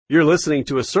You're listening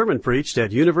to a sermon preached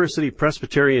at University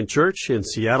Presbyterian Church in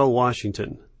Seattle,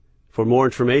 Washington. For more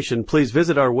information, please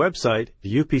visit our website,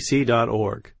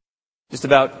 upc.org. Just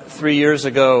about 3 years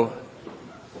ago,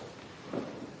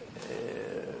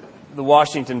 the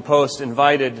Washington Post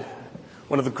invited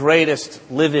one of the greatest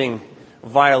living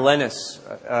violinists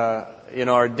in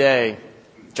our day,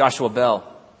 Joshua Bell,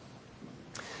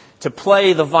 to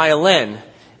play the violin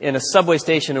in a subway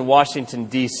station in Washington,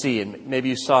 D.C. And maybe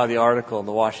you saw the article in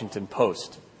the Washington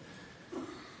Post.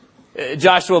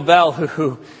 Joshua Bell,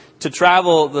 who to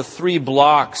travel the 3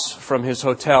 blocks from his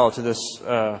hotel to this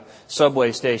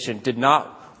subway station, did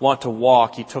not want to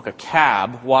walk. He took a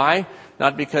cab. Why?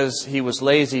 Not because he was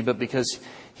lazy, but because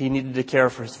he needed to care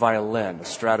for his violin, a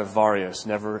Stradivarius,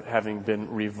 never having been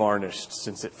revarnished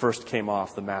since it first came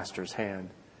off the master's hand.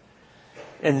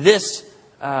 And this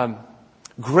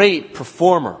great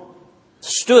performer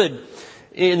stood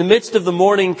in the midst of the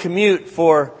morning commute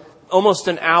for almost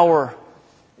an hour.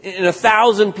 And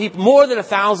 1,000 people, more than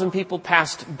 1,000 people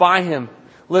passed by him,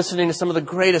 listening to some of the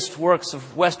greatest works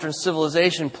of Western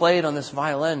civilization played on this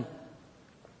violin.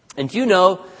 And you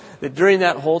know that during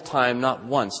that whole time, not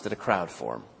once did a crowd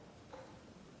form.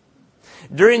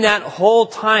 During that whole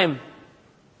time,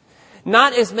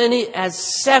 not as many as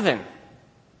 7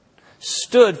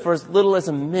 stood for as little as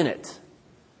a minute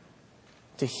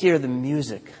to hear the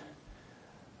music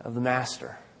of the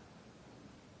master.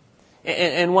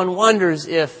 And one wonders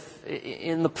if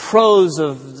in the prose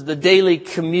of the daily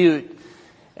commute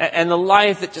and the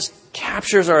life that just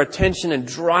captures our attention and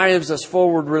drives us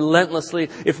forward relentlessly,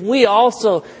 if we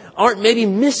also aren't maybe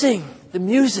missing the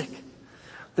music,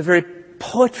 the very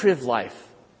poetry of life.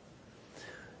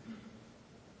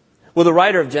 Well, the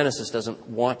writer of Genesis doesn't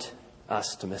want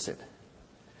us to miss it.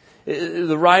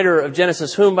 The writer of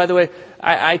Genesis, whom, by the way,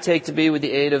 I take to be, with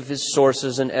the aid of his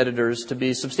sources and editors, to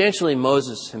be substantially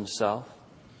Moses himself,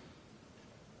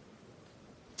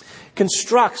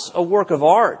 constructs a work of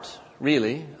art,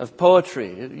 really, of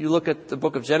poetry. You look at the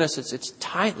book of Genesis, it's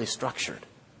tightly structured.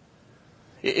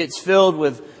 It's filled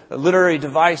with literary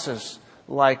devices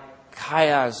like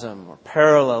chiasm or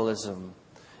parallelism,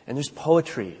 and there's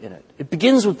poetry in it. It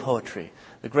begins with poetry,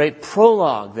 the great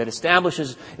prologue that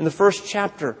establishes in the first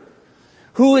chapter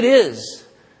who it is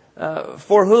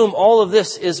for whom all of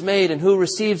this is made and who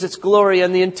receives its glory,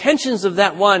 and the intentions of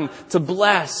that one to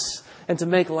bless and to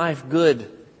make life good.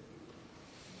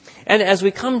 And as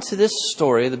we come to this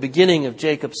story, the beginning of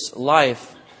Jacob's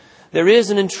life, there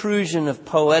is an intrusion of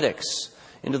poetics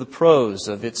into the prose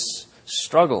of its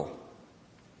struggle.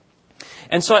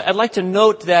 And so I'd like to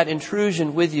note that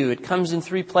intrusion with you. It comes in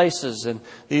 3 places, and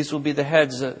these will be the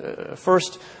heads.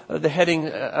 First, the heading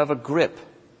of a grip.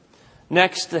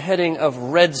 Next, the heading of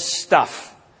red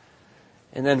stuff.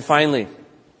 And then finally,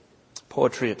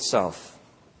 poetry itself.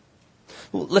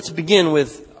 Well, let's begin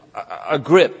with a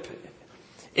grip.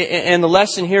 And the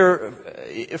lesson here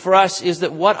for us is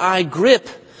that what I grip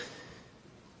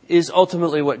is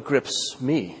ultimately what grips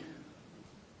me.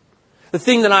 The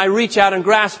thing that I reach out and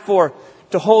grasp for,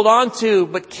 to hold on to,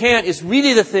 but can't, is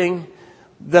really the thing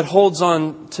that holds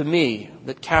on to me,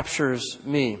 that captures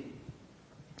me.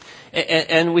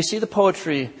 And we see the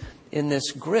poetry in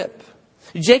this grip.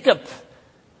 Jacob,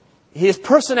 his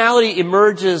personality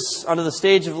emerges onto the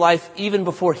stage of life even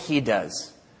before he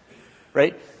does.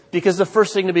 Right? Because the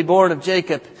first thing to be born of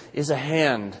Jacob is a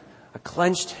hand, a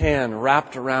clenched hand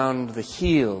wrapped around the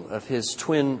heel of his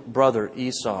twin brother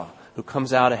Esau, who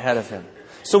comes out ahead of him.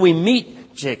 So we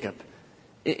meet Jacob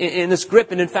in this grip,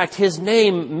 and in fact his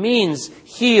name means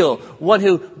heel, one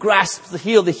who grasps the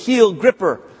heel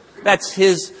gripper. That's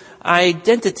his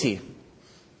identity.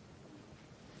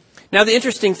 Now, the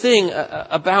interesting thing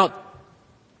about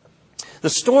the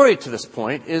story to this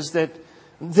point is that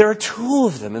there are 2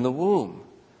 of them in the womb.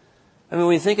 I mean,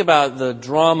 when you think about the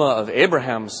drama of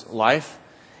Abraham's life,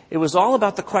 it was all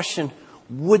about the question,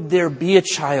 would there be a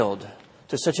child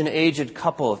to such an aged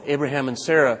couple of Abraham and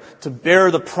Sarah to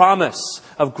bear the promise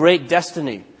of great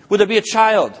destiny? Would there be a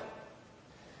child?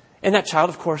 And that child,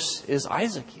 of course, is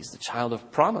Isaac. He's the child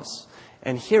of promise.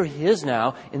 And here he is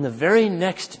now in the very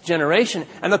next generation.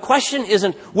 And the question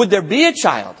isn't, would there be a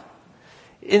child?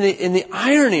 In the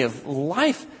irony of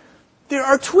life, there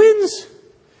are twins.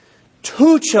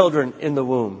 2 children in the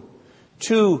womb.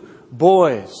 2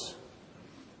 boys.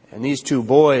 And these 2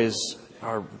 boys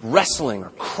are wrestling or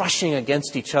crushing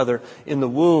against each other in the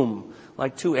womb,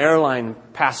 like 2 airline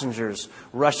passengers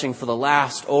rushing for the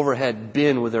last overhead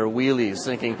bin with their wheelies,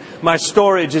 thinking, my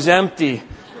storage is empty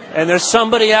and there's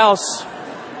somebody else.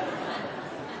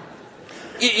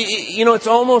 You know, it's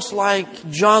almost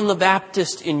like John the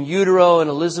Baptist in utero in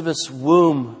Elizabeth's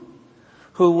womb,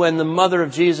 who, when the mother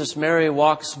of Jesus, Mary,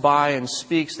 walks by and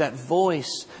speaks, that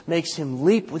voice makes him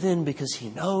leap within because he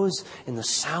knows in the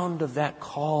sound of that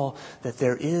call that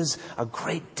there is a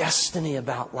great destiny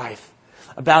about life,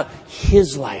 about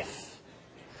his life.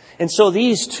 And so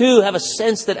these two have a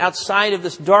sense that outside of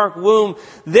this dark womb,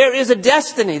 there is a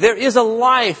destiny, there is a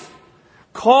life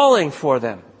calling for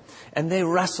them. And they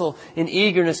wrestle in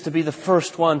eagerness to be the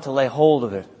first one to lay hold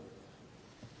of it.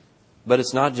 But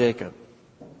it's not Jacob.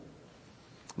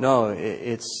 No,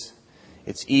 it's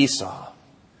Esau.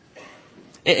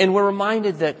 And we're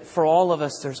reminded that for all of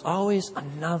us, there's always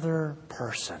another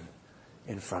person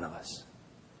in front of us.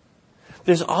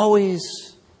 There's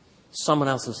always someone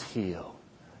else's heel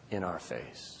in our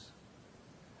face.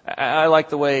 I like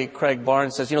the way Craig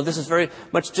Barnes says, this is very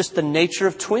much just the nature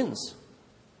of twins.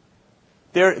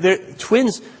 They're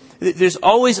twins. There's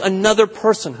always another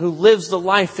person who lives the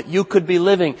life that you could be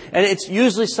living. And it's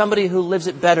usually somebody who lives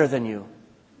it better than you.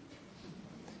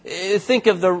 Think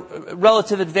of the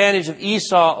relative advantage of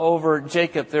Esau over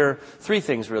Jacob. There are three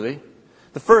things, really.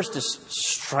 The first is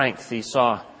strength.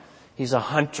 Esau, he's a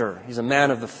hunter. He's a man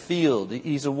of the field.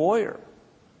 He's a warrior.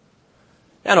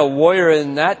 And a warrior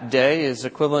in that day is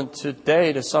equivalent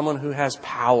today to someone who has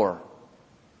power.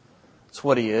 That's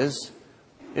what he is.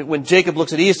 When Jacob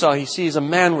looks at Esau, he sees a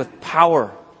man with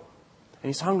power. And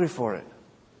he's hungry for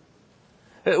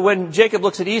it. When Jacob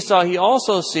looks at Esau, he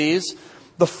also sees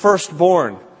the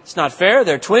firstborn. It's not fair.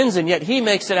 They're twins, and yet he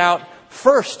makes it out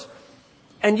first.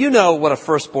 And you know what a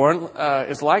firstborn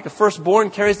is like. A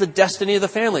firstborn carries the destiny of the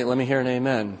family. Let me hear an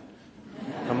amen.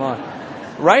 Come on.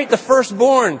 Right? The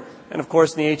firstborn. And of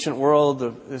course, in the ancient world,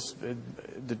 this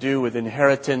to do with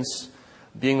inheritance,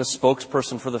 being the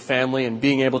spokesperson for the family and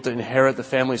being able to inherit the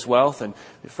family's wealth. And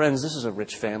friends, this is a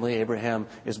rich family. Abraham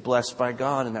is blessed by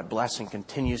God, and that blessing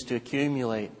continues to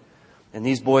accumulate. And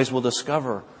these boys will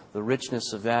discover the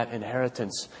richness of that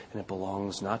inheritance, and it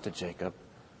belongs not to Jacob,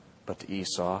 but to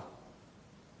Esau.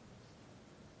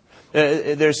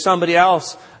 There's somebody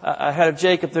else ahead of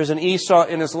Jacob. There's an Esau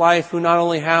in his life who not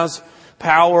only has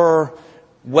power,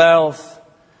 wealth,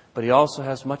 but he also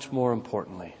has, much more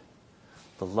importantly,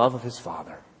 the love of his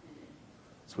father.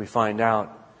 So we find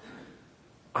out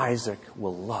Isaac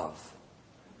will love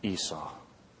Esau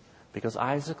because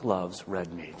Isaac loves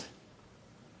red meat.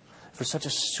 For such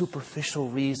a superficial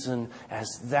reason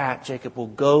as that, Jacob will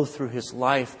go through his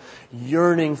life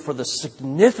yearning for the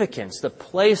significance, the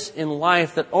place in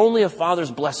life that only a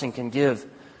father's blessing can give.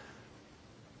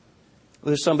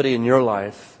 There's somebody in your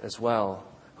life as well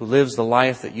who lives the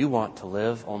life that you want to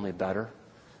live, only better.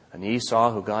 An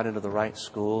Esau who got into the right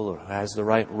school or who has the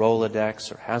right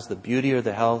Rolodex or has the beauty or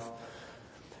the health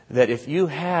that if you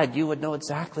had, you would know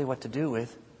exactly what to do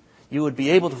with. You would be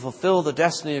able to fulfill the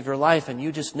destiny of your life, and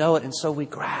you just know it. And so we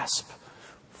grasp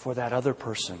for that other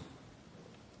person.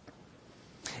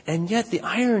 And yet the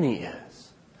irony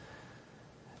is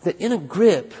that in a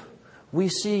grip, we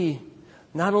see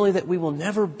not only that we will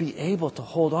never be able to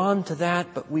hold on to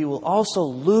that, but we will also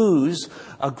lose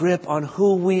a grip on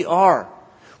who we are.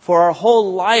 For our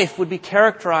whole life would be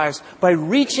characterized by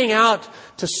reaching out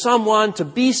to someone, to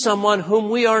be someone whom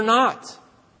we are not.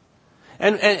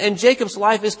 And Jacob's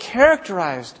life is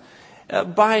characterized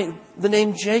by the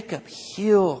name Jacob,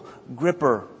 heel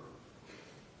gripper.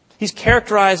 He's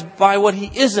characterized by what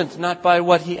he isn't, not by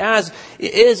what he is.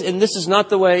 And this is not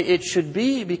the way it should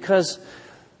be, because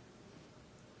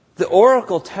the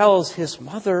oracle tells his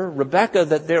mother, Rebekah,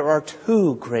 that there are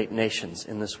two great nations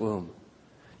in this womb.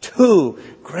 Two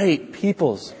great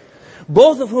peoples.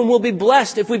 Both of whom will be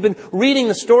blessed. If we've been reading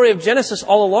the story of Genesis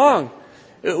all along,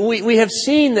 we have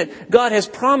seen that God has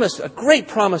promised, a great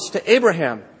promise to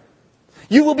Abraham.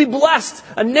 You will be blessed,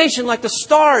 a nation like the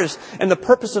stars. And the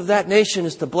purpose of that nation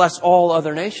is to bless all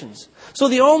other nations. So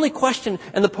the only question,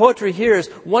 and the poetry here is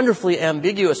wonderfully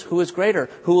ambiguous, who is greater,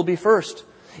 who will be first,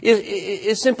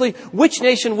 is simply which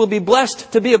nation will be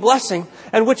blessed to be a blessing,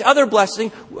 and which other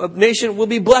nation will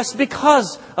be blessed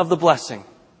because of the blessing.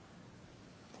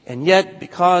 And yet,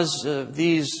 because of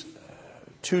these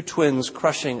two twins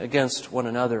crushing against one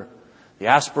another, the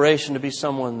aspiration to be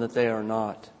someone that they are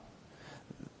not,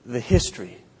 the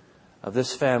history of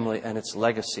this family and its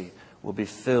legacy will be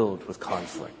filled with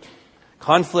conflict.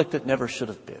 Conflict that never should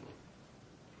have been.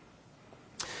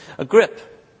 A grip.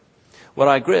 What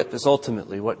I grip is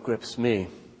ultimately what grips me.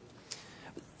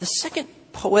 The second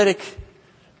poetic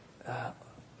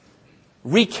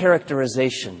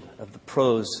recharacterization of the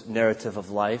prose narrative of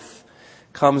life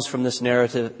comes from this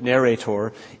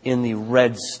narrator in the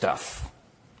red stuff.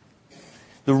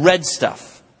 The red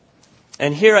stuff.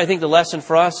 And here I think the lesson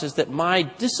for us is that my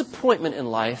disappointment in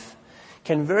life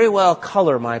can very well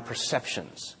color my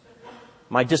perceptions.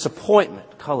 My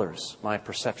disappointment colors my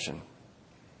perception.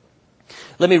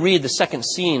 Let me read the second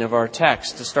scene of our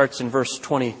text. It starts in verse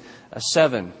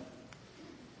 27.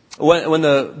 When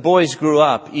the boys grew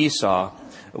up, Esau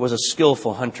was a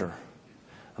skillful hunter,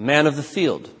 a man of the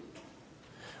field,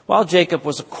 while Jacob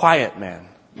was a quiet man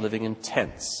living in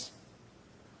tents.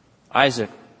 Isaac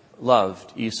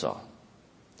loved Esau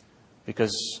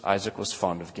because Isaac was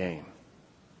fond of game.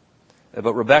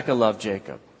 But Rebekah loved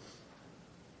Jacob.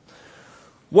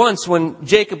 Once, when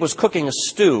Jacob was cooking a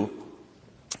stew,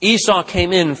 Esau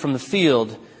came in from the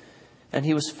field and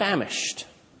he was famished.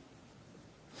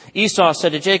 Esau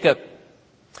said to Jacob,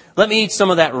 "Let me eat some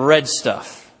of that red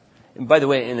stuff." And by the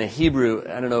way, in the Hebrew,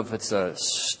 I don't know if it's a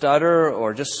stutter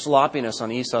or just sloppiness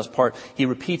on Esau's part, he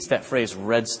repeats that phrase,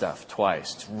 red stuff,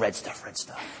 twice. Red stuff, red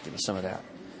stuff. Give me some of that.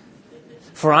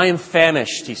 "For I am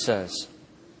famished," he says.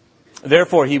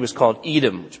 Therefore, he was called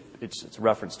Edom. It's a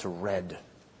reference to red.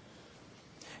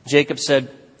 Jacob said,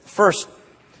 "First,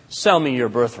 sell me your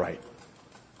birthright."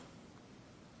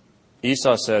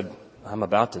 Esau said, "I'm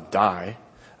about to die.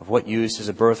 Of what use is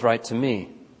a birthright to me?"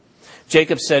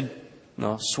 Jacob said,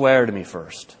 "No, swear to me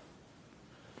first."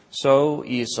 So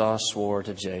Esau swore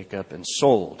to Jacob and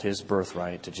sold his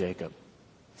birthright to Jacob.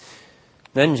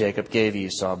 Then Jacob gave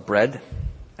Esau bread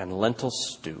and lentil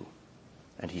stew,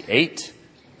 and he ate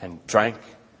and drank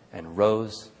and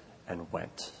rose and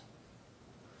went.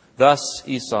 Thus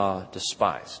Esau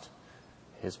despised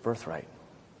his birthright.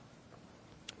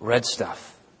 Red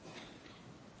stuff.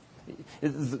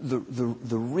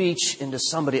 The reach into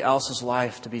somebody else's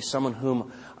life to be someone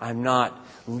whom I'm not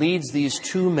leads these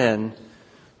two men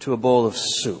to a bowl of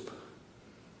soup.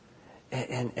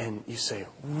 And you say,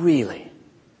 really?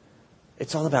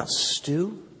 It's all about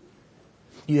stew?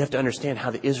 You have to understand how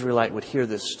the Israelite would hear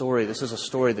this story. This is a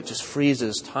story that just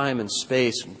freezes time and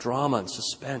space and drama and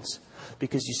suspense.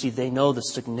 Because you see, they know the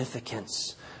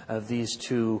significance of these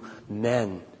two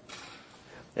men.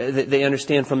 They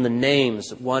understand from the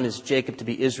names. One is Jacob to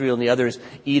be Israel, and the other is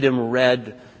Edom,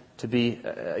 red, to be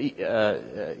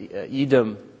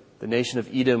Edom, the nation of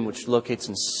Edom, which locates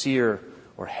in Seir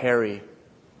or Harry.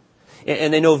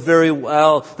 And they know very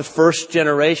well the first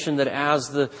generation that as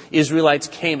the Israelites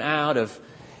came out of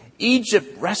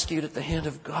Egypt, rescued at the hand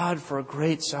of God for a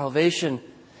great salvation,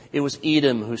 it was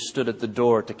Edom who stood at the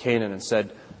door to Canaan and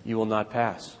said, "You will not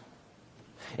pass."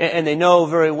 And they know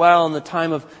very well in the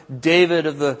time of David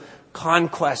of the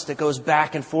conquest that goes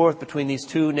back and forth between these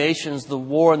two nations, the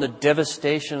war and the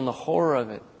devastation and the horror of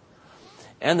it.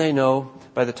 And they know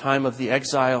by the time of the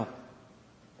exile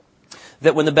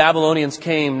that when the Babylonians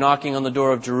came knocking on the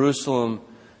door of Jerusalem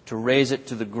to raze it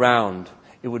to the ground,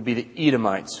 it would be the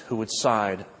Edomites who would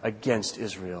side against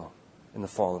Israel in the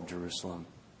fall of Jerusalem.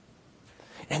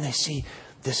 And they see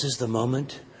this is the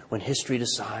moment when history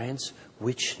decides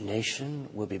which nation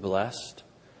will be blessed.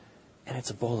 And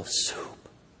it's a bowl of soup.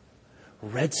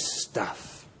 Red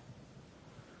stuff.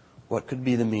 What could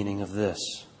be the meaning of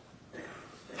this?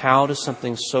 How does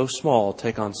something so small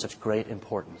take on such great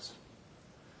importance?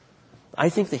 I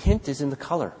think the hint is in the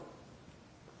color.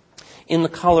 In the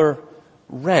color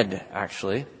red,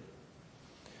 actually.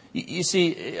 You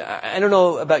see, I don't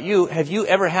know about you. Have you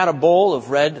ever had a bowl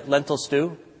of red lentil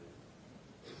stew?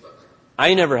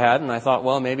 I never had, and I thought,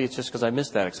 well, maybe it's just because I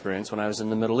missed that experience when I was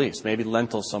in the Middle East. Maybe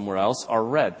lentils somewhere else are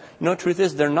red. You know, the truth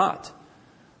is, they're not.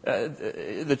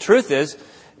 The truth is,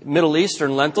 Middle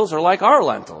Eastern lentils are like our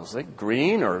lentils. They're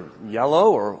green or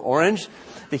yellow or orange.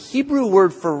 The Hebrew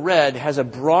word for red has a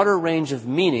broader range of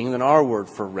meaning than our word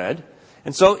for red.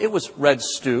 And so it was red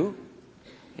stew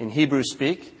in Hebrew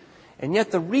speak. And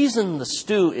yet the reason the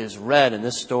stew is red in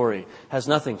this story has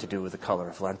nothing to do with the color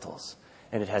of lentils.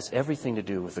 And it has everything to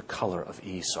do with the color of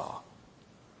Esau.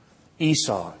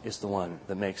 Esau is the one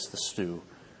that makes the stew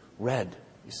red,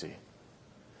 you see.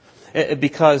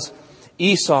 Because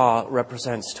Esau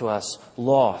represents to us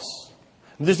loss.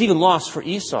 There's even loss for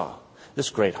Esau. This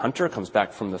great hunter comes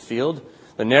back from the field.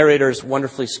 The narrator is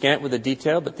wonderfully scant with the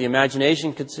detail, but the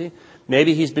imagination could see.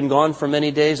 Maybe he's been gone for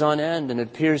many days on end, and it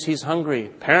appears he's hungry.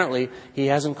 Apparently, he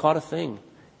hasn't caught a thing.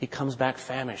 He comes back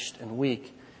famished and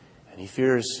weak. And he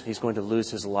fears he's going to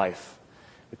lose his life.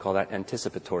 We call that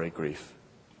anticipatory grief.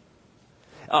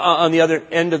 On the other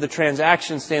end of the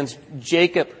transaction stands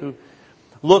Jacob, who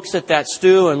looks at that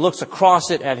stew and looks across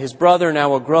it at his brother,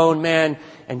 now a grown man.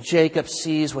 And Jacob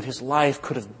sees what his life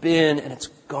could have been, and it's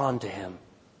gone to him.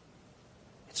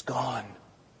 It's gone.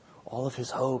 All of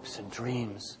his hopes and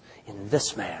dreams in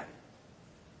this man.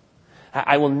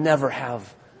 I will never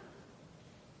have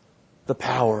the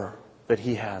power that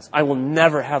he has. I will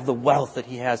never have the wealth that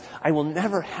he has. I will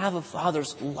never have a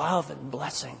father's love and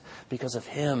blessing because of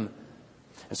him.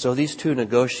 And so these two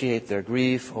negotiate their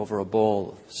grief over a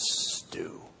bowl of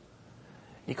stew.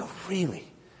 You go, really?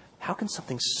 How can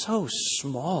something so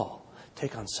small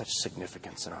take on such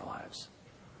significance in our lives?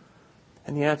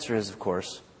 And the answer is, of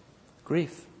course,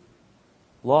 grief,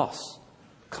 loss,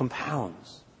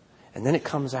 compounds. And then it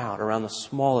comes out around the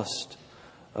smallest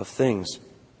of things.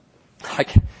 I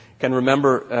can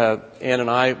remember Ann and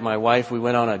I, my wife, we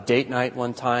went on a date night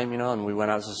one time, and we went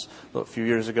out, this was a few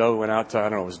years ago, we went out to, I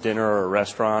don't know, it was dinner or a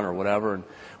restaurant or whatever, and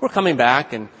we're coming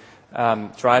back and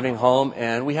driving home,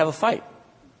 and we have a fight.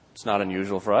 It's not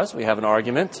unusual for us. We have an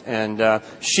argument, and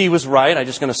she was right. I'm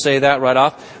just going to say that right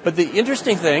off. But the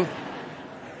interesting thing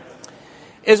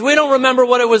is we don't remember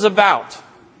what it was about.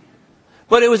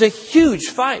 But it was a huge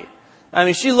fight. I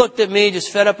mean, she looked at me,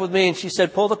 just fed up with me, and she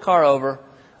said, pull the car over.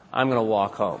 I'm going to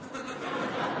walk home.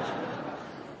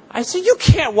 I said, you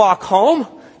can't walk home.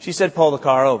 She said, pull the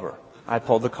car over. I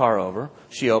pulled the car over.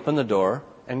 She opened the door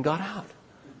and got out.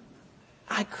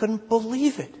 I couldn't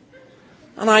believe it.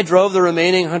 And I drove the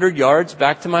remaining 100 yards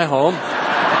back to my home,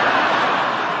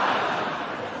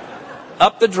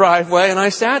 up the driveway, and I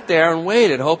sat there and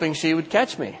waited, hoping she would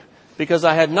catch me, because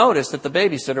I had noticed that the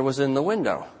babysitter was in the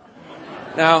window.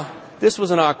 Now, this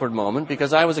was an awkward moment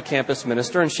because I was a campus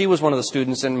minister and she was one of the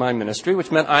students in my ministry,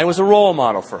 which meant I was a role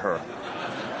model for her.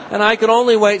 And I could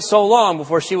only wait so long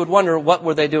before she would wonder what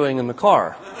were they doing in the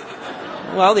car.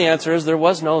 Well, the answer is there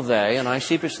was no they, and I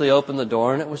sheepishly opened the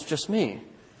door and it was just me.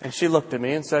 And she looked at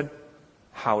me and said,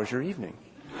 how was your evening?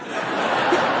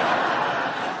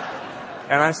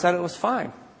 And I said it was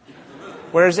fine.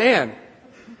 Where's Ann?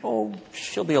 Oh,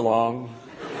 she'll be along.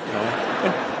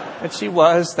 And she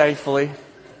was, thankfully.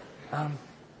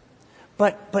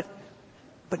 But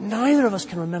neither of us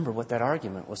can remember what that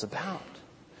argument was about.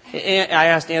 And I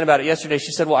asked Ann about it yesterday.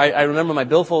 She said, well, I remember my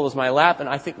billfold was my lap, and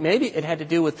I think maybe it had to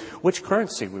do with which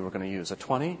currency we were going to use, a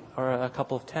 20 or a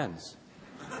couple of 10s.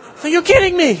 So you're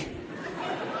kidding me!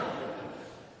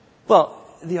 Well,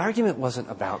 the argument wasn't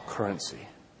about currency.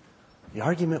 The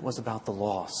argument was about the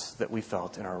loss that we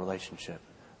felt in our relationship,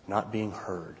 not being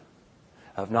heard,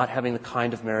 of not having the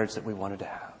kind of marriage that we wanted to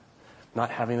have, not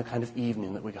having the kind of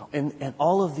evening that we got. And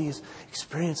all of these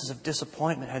experiences of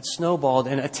disappointment had snowballed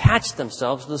and attached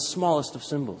themselves to the smallest of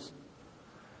symbols.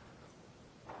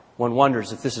 One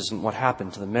wonders if this isn't what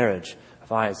happened to the marriage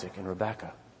of Isaac and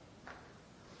Rebekah.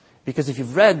 Because if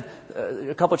you've read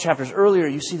a couple of chapters earlier,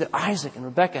 you see that Isaac and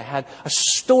Rebekah had a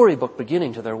storybook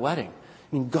beginning to their wedding.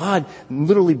 I mean, God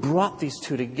literally brought these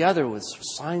two together with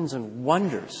signs and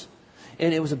wonders.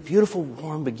 And it was a beautiful,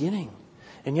 warm beginning.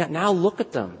 And yet now look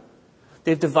at them.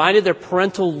 They've divided their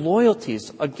parental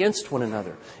loyalties against one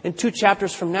another. In 2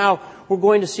 chapters from now, we're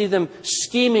going to see them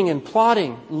scheming and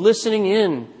plotting, listening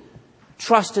in.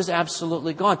 Trust is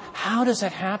absolutely gone. How does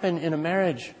that happen in a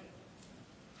marriage?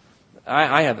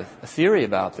 I have a theory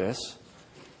about this.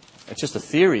 It's just a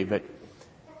theory, but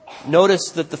notice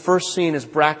that the first scene is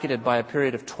bracketed by a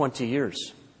period of 20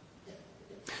 years.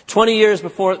 20 years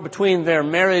between their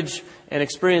marriage and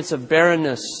experience of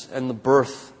barrenness and the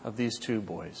birth of these two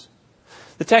boys.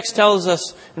 The text tells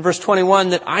us in verse 21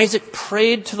 that Isaac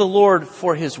prayed to the Lord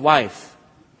for his wife.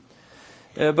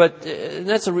 But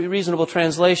that's a reasonable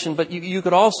translation, but you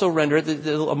could also render it,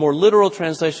 a more literal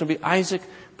translation would be Isaac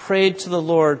prayed to the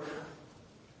Lord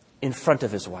in front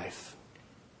of his wife.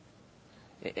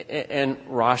 And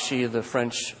Rashi, the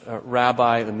French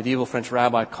rabbi, the medieval French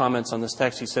rabbi, comments on this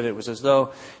text. He said it was as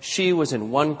though she was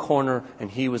in one corner and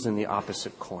he was in the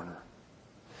opposite corner.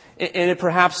 And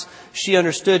perhaps she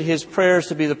understood his prayers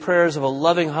to be the prayers of a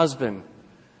loving husband,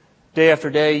 day after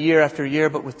day, year after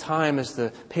year. But with time, as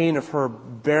the pain of her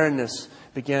barrenness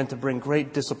began to bring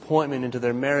great disappointment into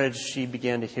their marriage, she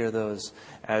began to hear those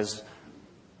as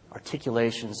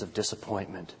articulations of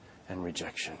disappointment and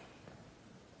rejection.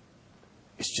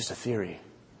 It's just a theory,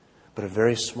 but a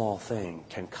very small thing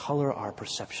can color our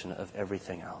perception of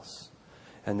everything else.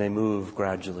 And they move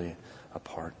gradually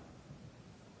apart.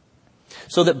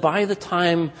 So that by the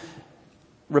time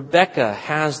Rebekah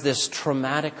has this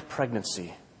traumatic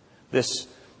pregnancy, this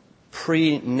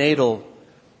prenatal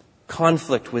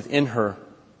conflict within her,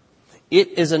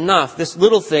 it is enough, this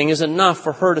little thing is enough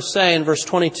for her to say in verse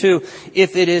 22,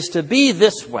 if it is to be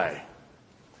this way,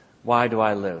 why do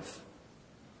I live?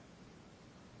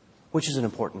 Which is an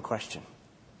important question.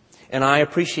 And I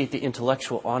appreciate the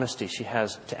intellectual honesty she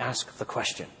has to ask the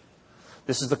question.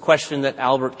 This is the question that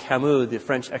Albert Camus, the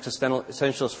French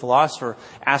existentialist philosopher,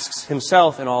 asks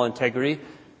himself in all integrity.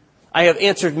 I have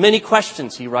answered many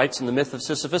questions, he writes in The Myth of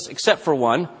Sisyphus, except for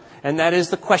one, and that is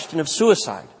the question of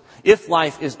suicide. If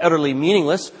life is utterly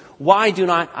meaningless, why do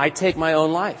not I take my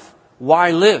own life?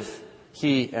 Why live?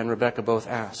 He and Rebekah both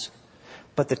ask.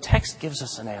 But the text gives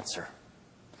us an answer.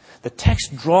 The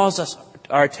text draws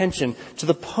our attention to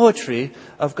the poetry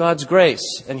of God's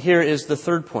grace. And here is the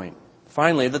third point.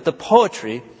 Finally, that the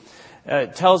poetry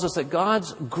tells us that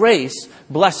God's grace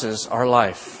blesses our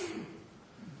life.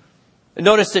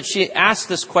 Notice that she asks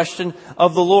this question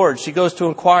of the Lord. She goes to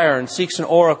inquire and seeks an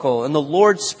oracle, and the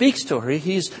Lord speaks to her.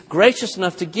 He's gracious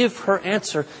enough to give her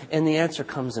answer, and the answer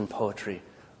comes in poetry.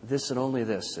 This and only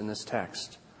this in this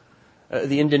text.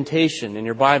 The indentation in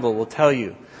your Bible will tell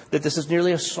you that this is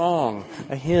nearly a song,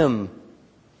 a hymn.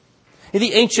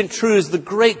 The ancient truths, the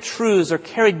great truths, are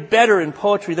carried better in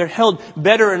poetry. They're held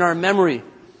better in our memory.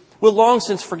 We'll long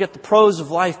since forget the prose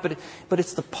of life, but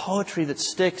it's the poetry that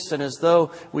sticks. And as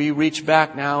though we reach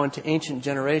back now into ancient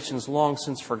generations long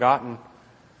since forgotten,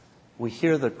 we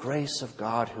hear the grace of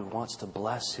God who wants to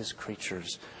bless His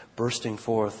creatures bursting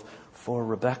forth for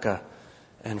Rebekah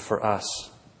and for us.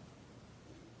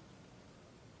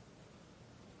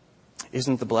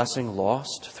 Isn't the blessing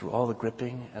lost through all the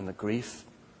gripping and the grief?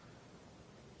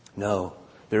 No.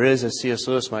 There is, as C.S.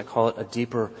 Lewis might call it, a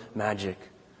deeper magic.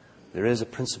 There is a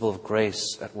principle of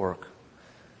grace at work.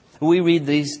 We read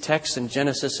these texts in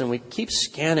Genesis and we keep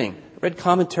scanning. I read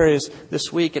commentaries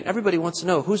this week and everybody wants to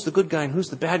know who's the good guy and who's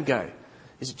the bad guy.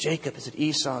 Is it Jacob? Is it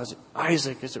Esau? Is it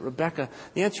Isaac? Is it Rebekah?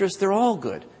 The answer is they're all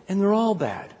good and they're all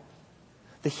bad.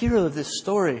 The hero of this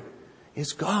story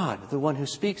is God, the one who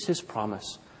speaks His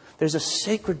promise. There's a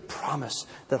sacred promise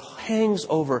that hangs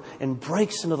over and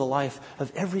breaks into the life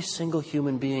of every single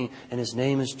human being, and His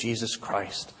name is Jesus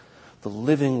Christ, the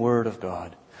living Word of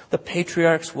God. The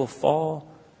patriarchs will fall.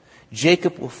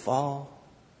 Jacob will fall.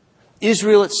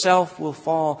 Israel itself will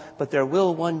fall. But there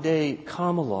will one day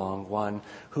come along one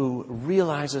who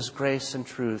realizes grace and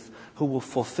truth, who will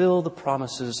fulfill the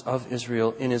promises of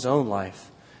Israel in His own life,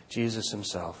 Jesus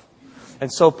Himself.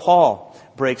 And so Paul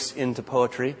breaks into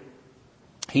poetry.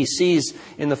 He sees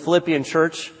in the Philippian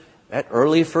church, that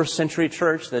early first century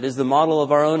church that is the model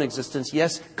of our own existence,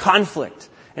 yes, conflict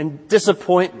and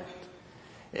disappointment.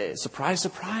 Surprise,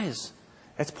 surprise.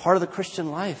 That's part of the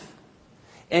Christian life.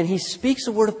 And he speaks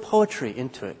a word of poetry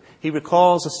into it. He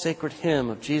recalls a sacred hymn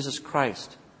of Jesus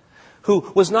Christ,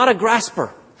 who was not a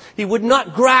grasper. He would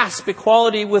not grasp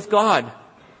equality with God.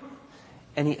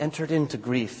 And he entered into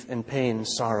grief and pain and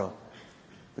sorrow.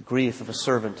 The grief of a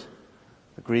servant.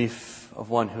 The grief of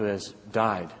one who has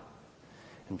died.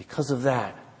 And because of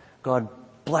that, God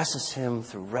blesses him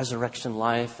through resurrection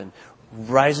life and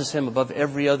rises him above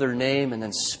every other name and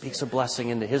then speaks a blessing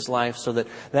into his life so that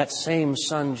that same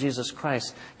Son, Jesus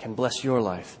Christ, can bless your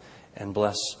life and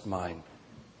bless mine.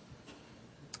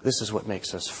 This is what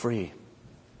makes us free.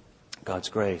 God's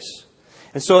grace.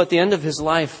 And so at the end of his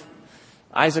life,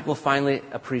 Isaac will finally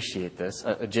appreciate this.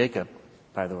 Jacob,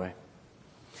 by the way.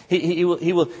 He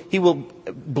will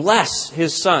bless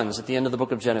his sons at the end of the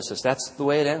book of Genesis. That's the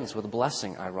way it ends, with a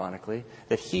blessing, ironically,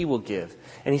 that he will give.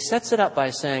 And he sets it up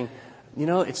by saying, you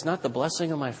know, it's not the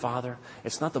blessing of my father.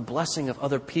 It's not the blessing of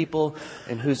other people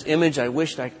in whose image I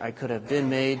wished I could have been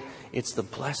made. It's the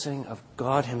blessing of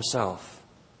God Himself.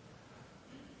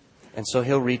 And so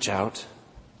he'll reach out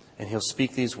and he'll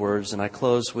speak these words, and I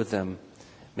close with them.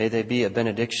 May they be a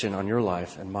benediction on your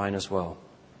life and mine as well.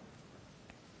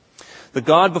 The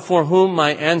God before whom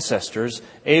my ancestors,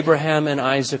 Abraham and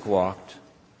Isaac, walked,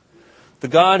 the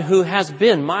God who has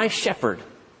been my shepherd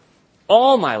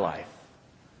all my life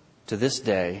to this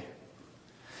day,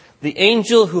 the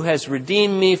angel who has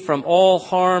redeemed me from all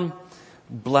harm,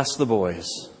 bless the boys.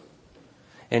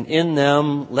 And in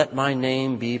them let my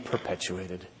name be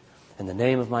perpetuated, and the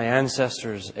name of my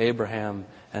ancestors, Abraham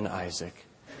and Isaac,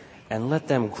 and let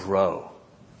them grow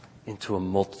into a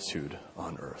multitude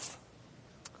on earth.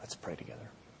 Let's pray together.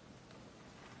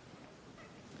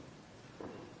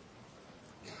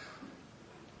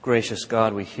 Gracious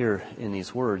God, we hear in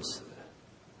these words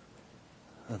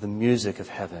the music of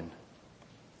heaven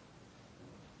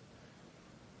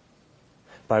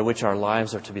by which our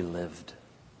lives are to be lived.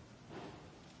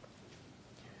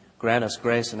 Grant us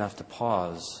grace enough to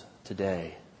pause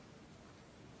today,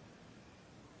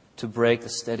 to break the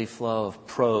steady flow of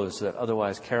prose that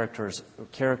otherwise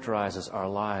characterizes our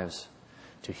lives,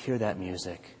 to hear that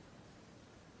music,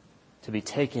 to be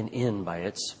taken in by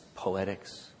its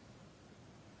poetics,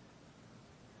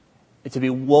 to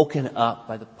be woken up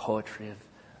by the poetry of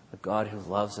the God who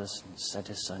loves us and sent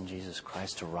His Son, Jesus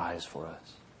Christ, to rise for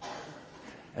us,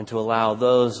 and to allow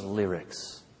those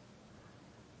lyrics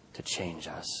to change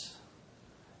us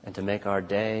and to make our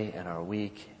day and our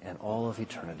week and all of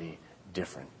eternity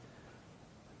different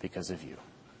because of you.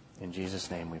 In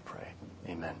Jesus' name we pray.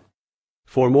 Amen.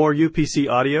 For more UPC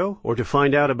audio or to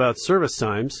find out about service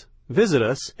times, visit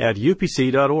us at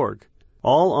upc.org.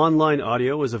 All online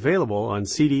audio is available on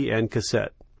CD and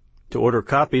cassette. To order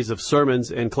copies of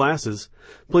sermons and classes,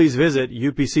 please visit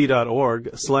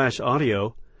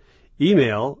upc.org/audio,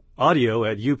 email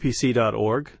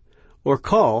audio@upc.org, or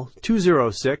call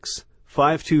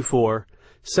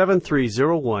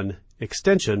 206-524-7301,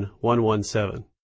 extension 117.